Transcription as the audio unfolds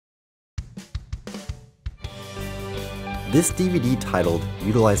This DVD titled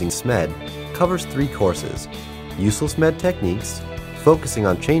Utilizing SMED covers 3 courses: Useful SMED Techniques, focusing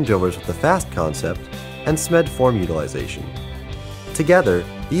on changeovers with the FAST concept, and SMED form utilization. Together,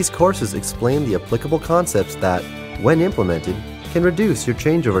 these courses explain the applicable concepts that, when implemented, can reduce your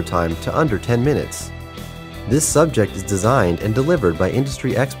changeover time to under 10 minutes. This subject is designed and delivered by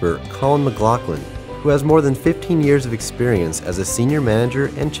industry expert Colin McLaughlin, who has more than 15 years of experience as a senior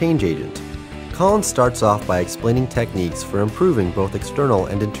manager and change agent. Colin starts off by explaining techniques for improving both external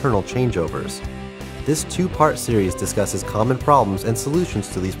and internal changeovers. This 2-part series discusses common problems and solutions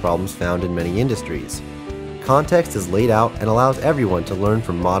to these problems found in many industries. Context is laid out and allows everyone to learn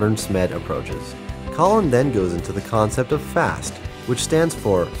from modern SMED approaches. Colin then goes into the concept of FAST, which stands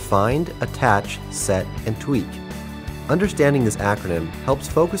for Find, Attach, Set, and Tweak. Understanding this acronym helps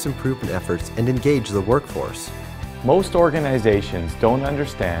focus improvement efforts and engage the workforce. Most organizations don't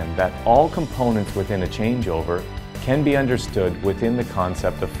understand that all components within a changeover can be understood within the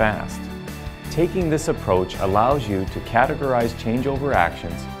concept of FAST. Taking this approach allows you to categorize changeover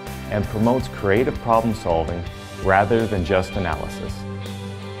actions and promotes creative problem solving rather than just analysis.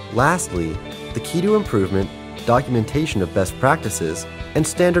 Lastly, the key to improvement, documentation of best practices, and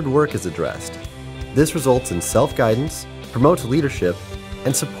standard work is addressed. This results in self-guidance, promotes leadership,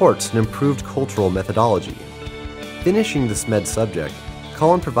 and supports an improved cultural methodology. Finishing the SMED subject,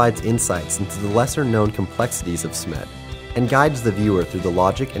 Colin provides insights into the lesser-known complexities of SMED and guides the viewer through the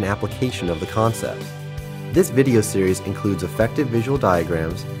logic and application of the concept. This video series includes effective visual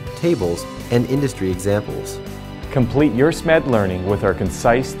diagrams, tables, and industry examples. Complete your SMED learning with our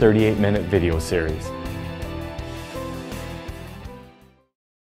concise 38-minute video series.